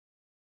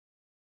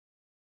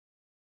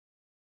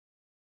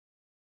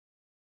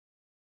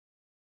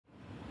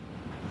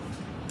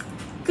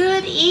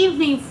Good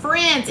evening,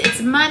 friends. It's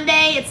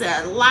Monday. It's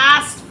the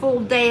last full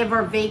day of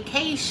our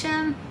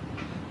vacation.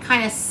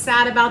 Kind of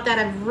sad about that.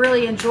 I've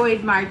really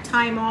enjoyed my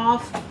time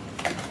off.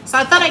 So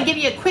I thought I'd give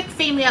you a quick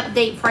family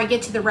update before I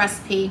get to the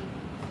recipe.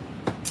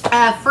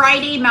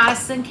 Friday,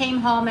 Madison came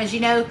home. As you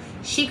know,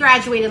 she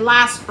graduated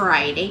last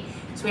Friday.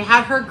 So we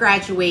had her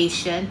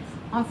graduation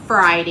on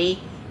Friday.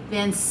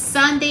 Then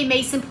Sunday,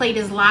 Mason played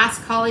his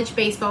last college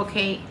baseball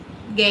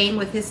game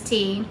with his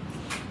team.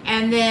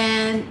 And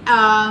then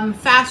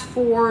fast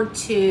forward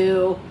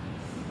to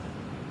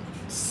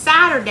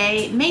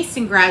Saturday,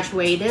 Mason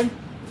graduated.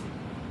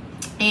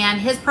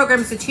 And his program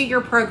is a 2-year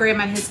program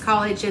at his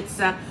college.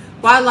 It's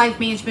Wildlife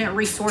Management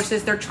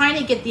Resources. They're trying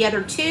to get the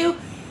other 2.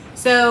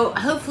 So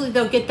hopefully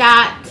they'll get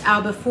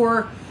that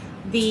before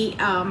the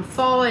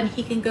fall, and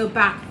he can go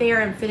back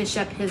there and finish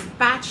up his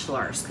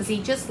bachelor's because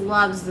he just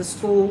loves the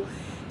school.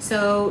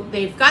 So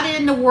they've got it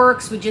in the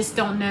works. We just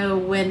don't know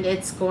when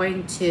it's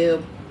going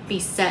to be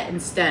set in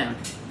stone.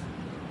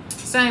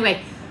 So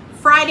anyway,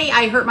 Friday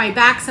I hurt my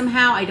back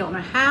somehow. I don't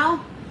know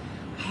how.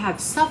 I have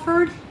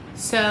suffered.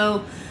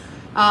 So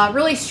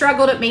really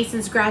struggled at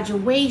Mason's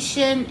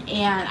graduation,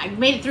 and I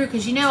made it through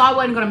because you know I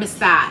wasn't going to miss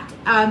that.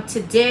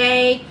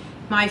 Today,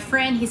 my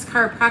friend, he's a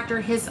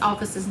chiropractor, his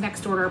office is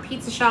next door to our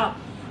pizza shop.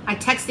 I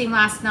texted him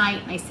last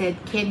night and I said,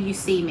 can you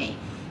see me?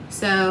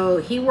 So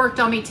he worked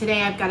on me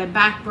today. I've got a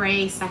back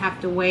brace I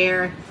have to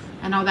wear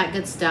and all that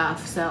good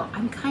stuff. So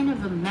I'm kind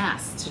of a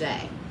mess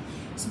today.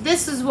 So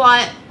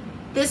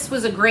this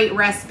was a great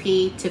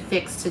recipe to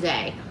fix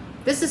today.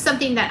 This is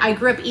something that I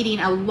grew up eating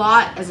a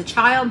lot as a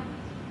child.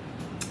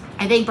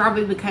 I think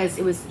probably because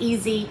it was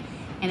easy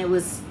and it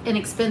was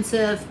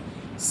inexpensive.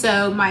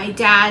 So my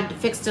dad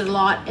fixed it a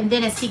lot. And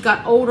then as he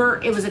got older,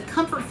 it was a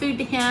comfort food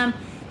to him.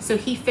 So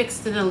he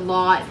fixed it a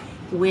lot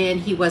when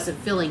he wasn't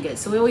feeling good.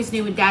 So we always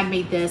knew when Dad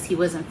made this, he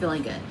wasn't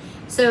feeling good.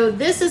 So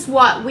this is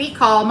what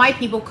my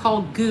people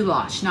call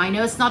goulash. Now I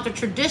know it's not the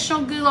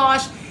traditional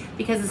goulash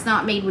because it's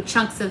not made with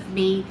chunks of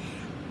meat,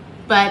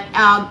 but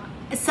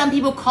some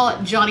people call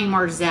it Johnny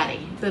Marzetti.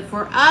 But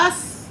for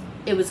us,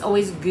 it was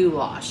always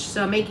goulash.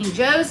 So I'm making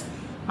Joe's,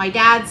 my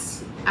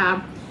dad's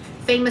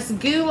famous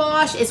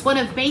goulash. It's one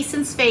of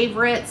Mason's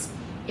favorites.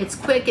 It's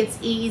quick, it's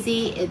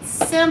easy, it's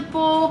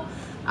simple.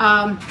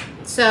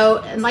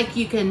 And like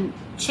you can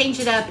change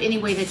it up any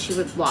way that you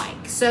would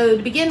like. So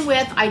to begin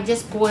with, I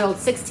just boiled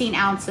 16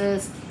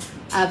 ounces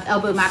of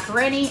elbow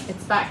macaroni.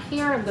 It's back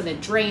here. I'm going to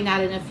drain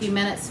that in a few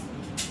minutes.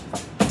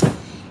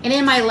 And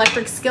in my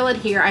electric skillet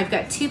here, I've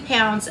got 2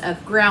 pounds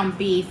of ground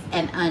beef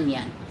and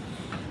onion.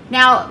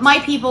 Now, my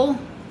people,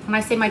 when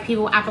I say my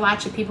people,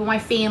 Appalachia people, my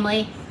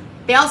family,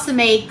 they also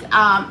make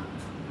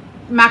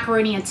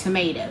macaroni and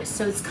tomatoes.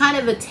 So it's kind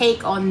of a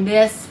take on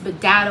this,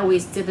 but Dad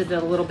always did it a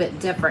little bit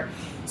different.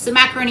 So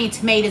macaroni and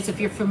tomatoes, if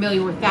you're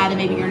familiar with that, and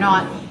maybe you're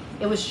not,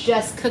 it was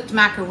just cooked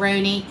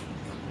macaroni,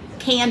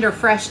 canned or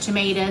fresh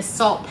tomatoes,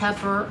 salt,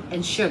 pepper,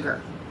 and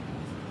sugar.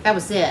 That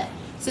was it.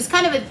 So it's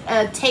kind of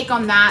a take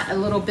on that a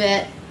little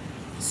bit.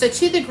 So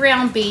to the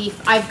ground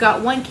beef, I've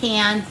got 1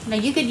 can. Now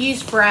you could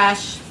use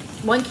fresh.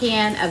 1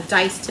 can of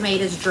diced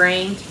tomatoes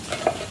drained.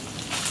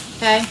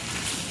 Okay.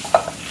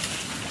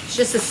 It's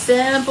just a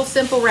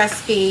simple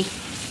recipe.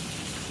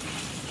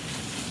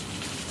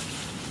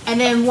 And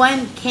then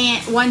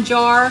 1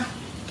 jar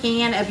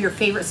can of your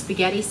favorite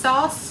spaghetti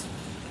sauce.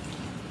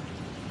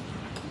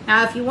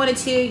 Now, if you wanted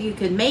to, you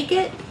could make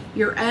it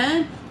your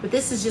own, but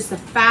this is just a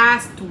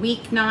fast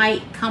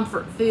weeknight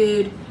comfort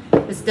food.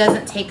 This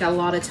doesn't take a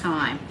lot of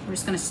time. We're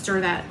just gonna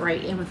stir that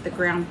right in with the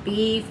ground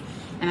beef.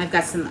 And I've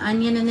got some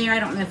onion in there. I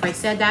don't know if I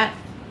said that.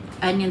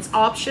 Onion's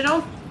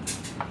optional,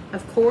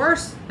 of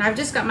course. And I've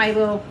just got my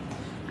little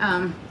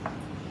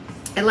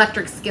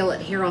electric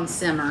skillet here on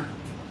simmer.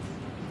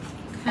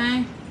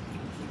 Okay.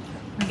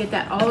 I get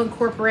that all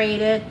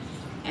incorporated,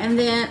 and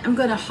then I'm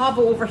going to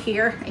hobble over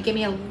here and give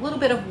me a little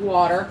bit of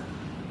water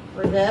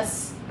for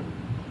this,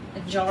 a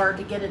jar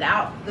to get it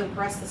out, the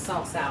rest of the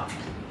sauce out.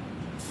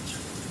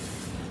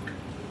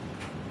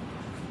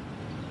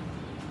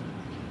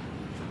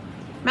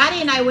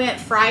 Maddie and I went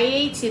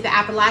Friday to the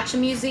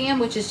Appalachian Museum,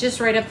 which is just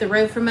right up the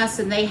road from us,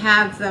 and they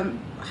have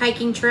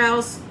hiking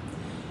trails,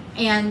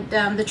 and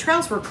the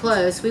trails were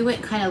closed. We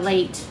went kind of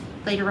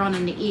later on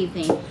in the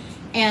evening,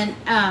 and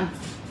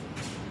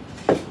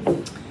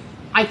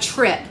I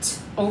tripped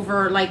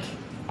over like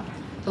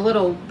the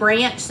little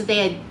branch that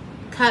they had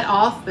cut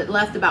off but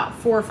left about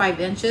 4 or 5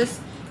 inches.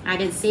 I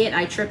didn't see it and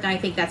I tripped, and I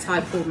think that's how I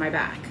pulled my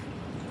back.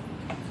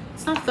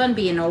 It's not fun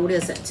being old,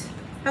 is it?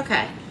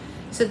 Okay,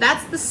 so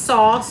that's the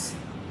sauce.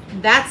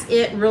 That's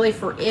it really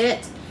for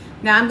it.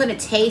 Now I'm going to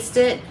taste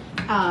it.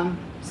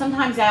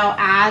 Sometimes I'll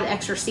add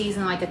extra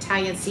seasoning like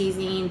Italian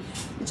seasoning.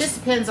 It just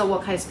depends on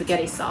what kind of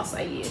spaghetti sauce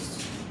I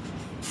used.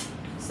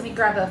 So let me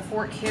grab a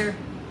fork here.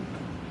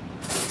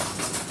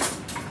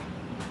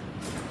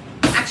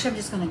 I'm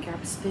just gonna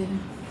grab a spoon.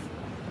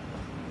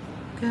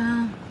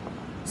 Go.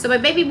 So my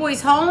baby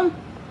boy's home.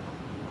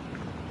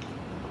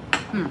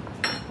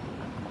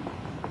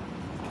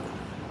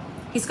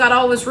 He's got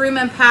all his room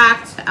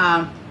unpacked.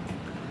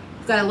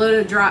 We've got a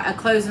load of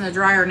clothes in the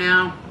dryer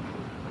now.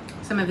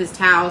 Some of his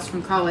towels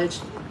from college.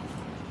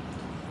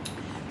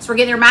 So we're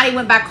getting there. Maddie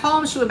went back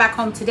home. She went back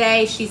home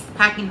today. She's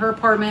packing her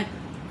apartment.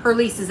 Her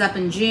lease is up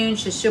in June,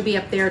 so she'll be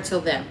up there till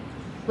then.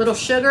 Little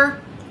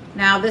sugar.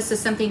 Now this is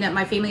something that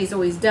my family has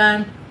always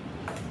done.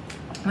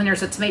 When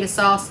there's a tomato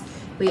sauce,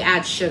 we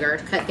add sugar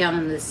to cut down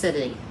on the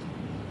acidity.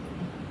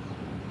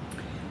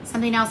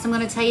 Something else I'm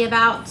going to tell you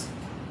about.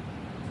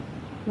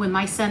 When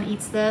my son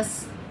eats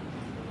this,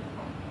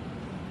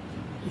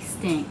 he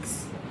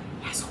stinks.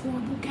 He has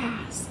horrible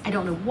gas. I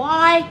don't know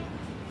why.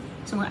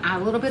 So I'm going to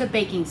add a little bit of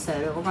baking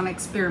soda. We're going to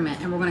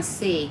experiment and we're going to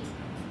see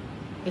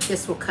if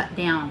this will cut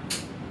down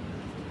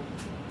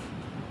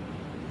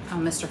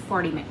on Mr.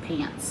 Farty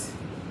McPants.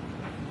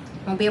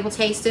 Won't be able to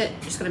taste it.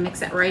 Just going to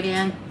mix that right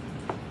in.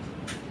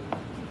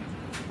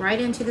 Right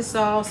into the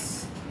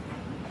sauce.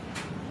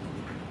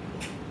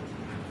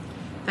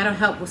 That'll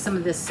help with some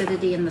of the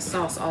acidity in the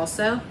sauce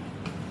also.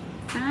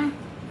 Okay.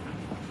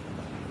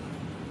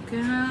 Go.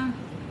 Now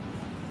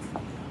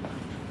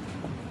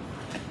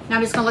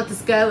I'm just gonna let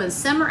this go and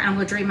simmer, and I'm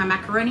gonna drain my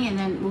macaroni, and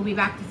then we'll be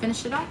back to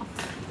finish it off.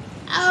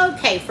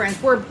 Okay,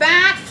 friends, we're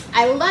back.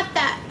 I got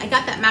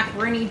that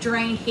macaroni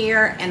drained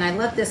here, and I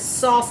let this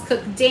sauce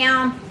cook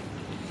down.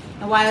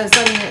 And while I was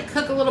letting it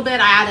cook a little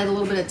bit, I added a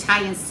little bit of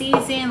Italian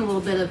seasoning, a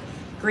little bit of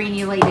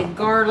granulated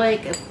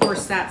garlic. Of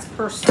course, that's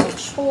personal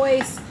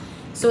choice.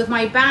 So with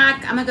my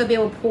back, I'm not gonna be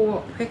able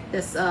to pick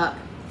this up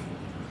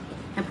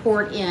and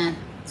pour it in.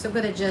 So I'm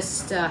gonna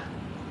just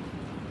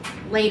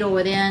ladle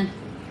it in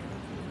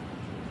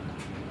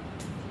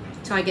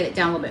until I get it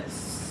down a little bit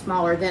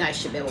smaller. Then I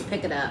should be able to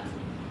pick it up.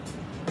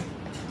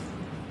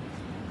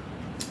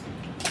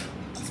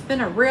 It's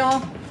been a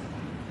real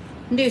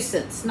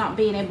nuisance not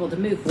being able to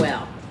move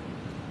well.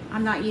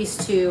 I'm not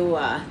used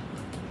to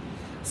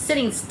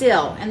sitting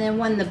still, and then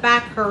when the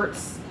back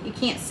hurts, you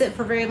can't sit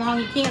for very long,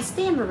 you can't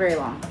stand for very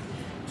long.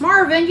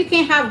 Marvin, you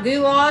can't have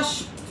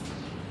goulash.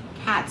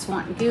 Cat's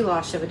wanting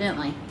goulash,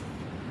 evidently.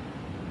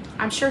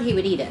 I'm sure he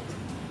would eat it.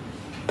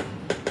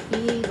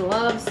 He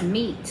loves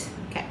meat.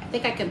 Okay, I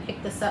think I can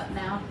pick this up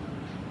now.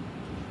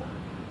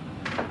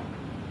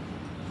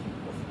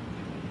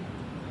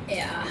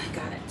 Yeah, I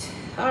got it.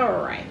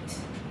 All right.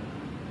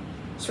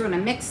 So we're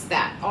gonna mix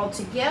that all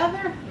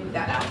together. Move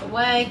that out of the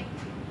way.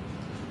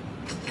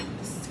 Put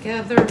this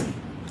together.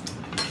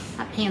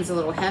 That pan's a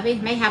little heavy.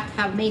 May have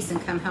to have Mason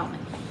come help me.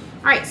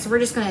 All right, so we're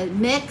just gonna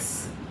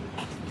mix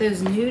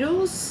those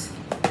noodles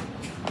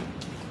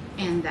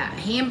and that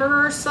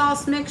hamburger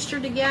sauce mixture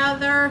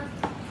together.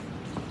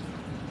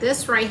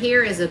 This right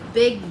here is a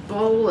big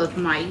bowl of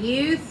my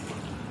youth.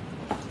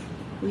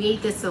 We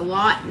ate this a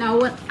lot.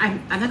 No,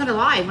 I'm not gonna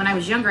lie, when I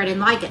was younger, I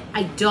didn't like it.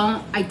 I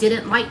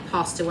didn't like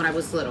pasta when I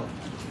was little.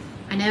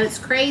 I know it's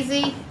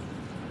crazy.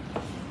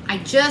 I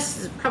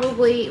just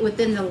probably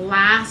within the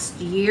last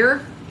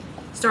year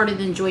started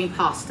enjoying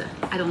pasta.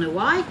 I don't know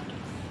why.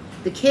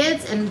 The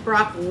kids and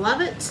Brock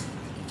love it.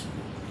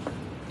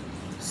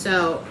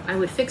 So I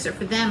would fix it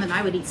for them and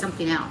I would eat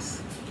something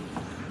else.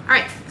 All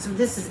right, so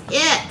this is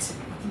it.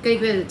 I'm gonna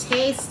give it a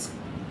taste.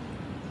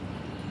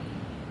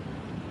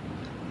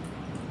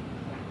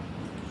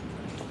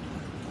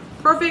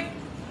 Perfect.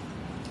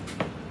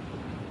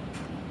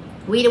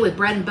 We eat it with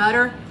bread and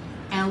butter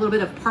and a little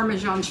bit of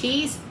Parmesan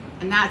cheese,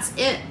 and that's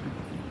it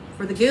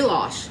for the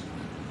goulash.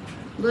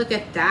 Look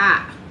at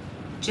that.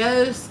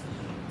 Joe's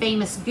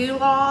famous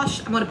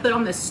goulash. I'm gonna put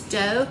on the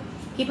stove,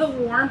 keep it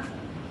warm.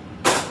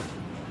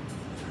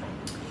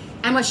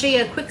 I'm gonna show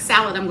you a quick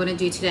salad I'm gonna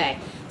do today.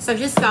 So I've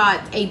just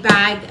got a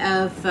bag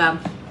of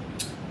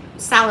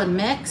salad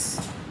mix.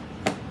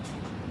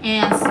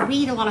 And so we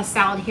eat a lot of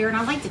salad here, and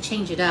I like to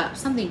change it up,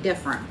 something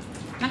different.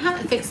 I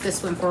haven't fixed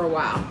this one for a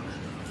while.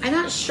 I'm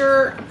not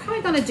sure, I'm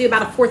probably gonna do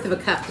about 1/4 of a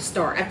cup to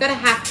start. I've got a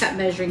 1/2 cup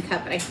measuring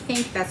cup, but I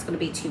think that's gonna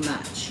be too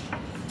much.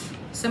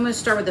 So I'm gonna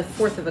start with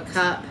 1/4 of a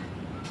cup.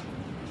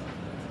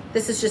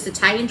 This is just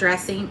Italian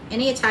dressing.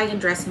 Any Italian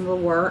dressing will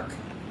work.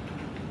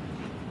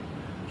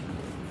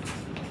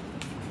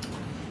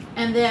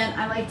 And then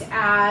I like to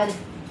add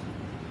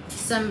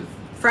some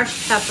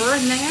fresh pepper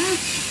in there.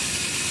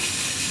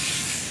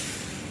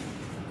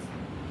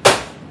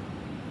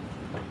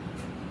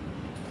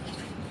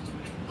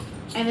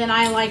 And then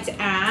I like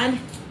to add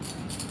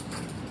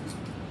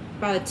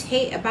about a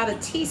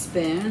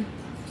teaspoon.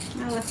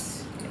 Now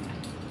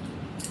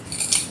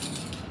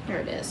here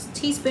it is.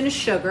 Teaspoon of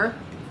sugar.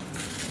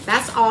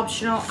 That's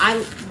optional.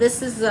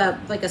 This is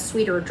like a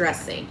sweeter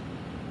dressing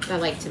that I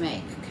like to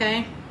make.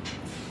 Okay.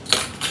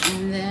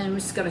 And then I'm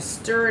just gonna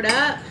stir it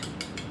up.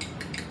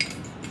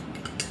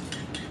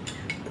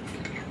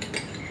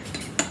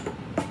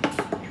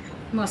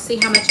 I'm gonna see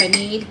how much I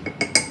need.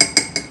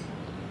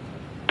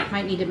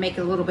 Might need to make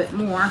a little bit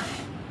more.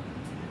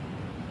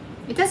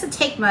 It doesn't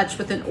take much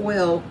with an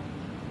oil-based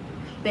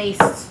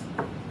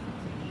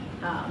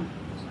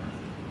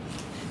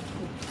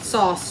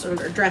sauce or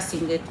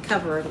dressing to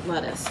cover the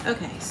lettuce.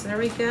 Okay, so there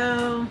we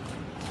go.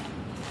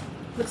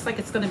 Looks like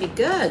it's gonna be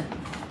good.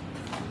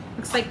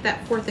 Looks like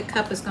that 1/4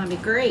 cup is gonna be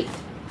great.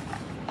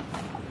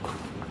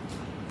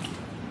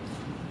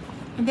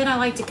 And then I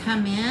like to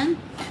come in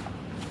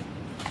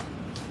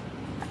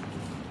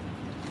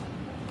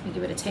and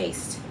give it a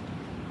taste.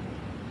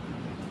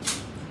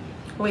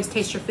 Always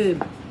taste your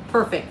food.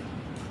 Perfect.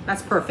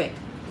 That's perfect.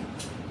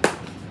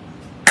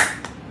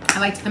 I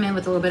like to come in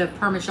with a little bit of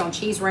Parmesan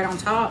cheese right on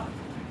top.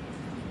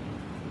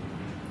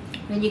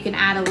 Then you can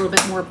add a little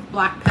bit more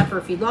black pepper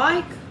if you'd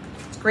like.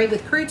 It's great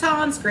with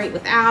croutons, great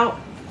without.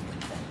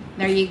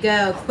 There you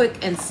go, quick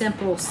and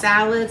simple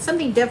salad.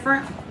 Something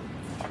different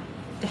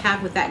to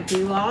have with that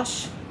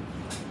goulash.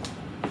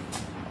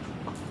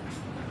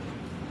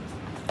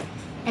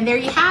 And there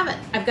you have it.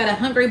 I've got a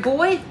hungry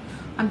boy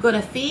I'm going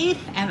to feed,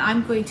 and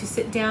I'm going to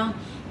sit down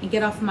and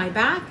get off of my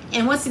back.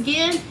 And once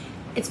again,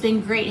 it's been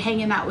great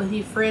hanging out with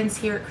you friends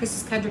here at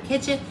Chris's Country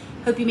Kitchen.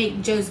 Hope you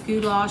make Joe's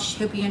goulash.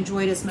 Hope you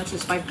enjoyed as much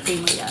as my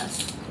family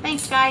does.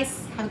 Thanks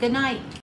guys. Have a good night.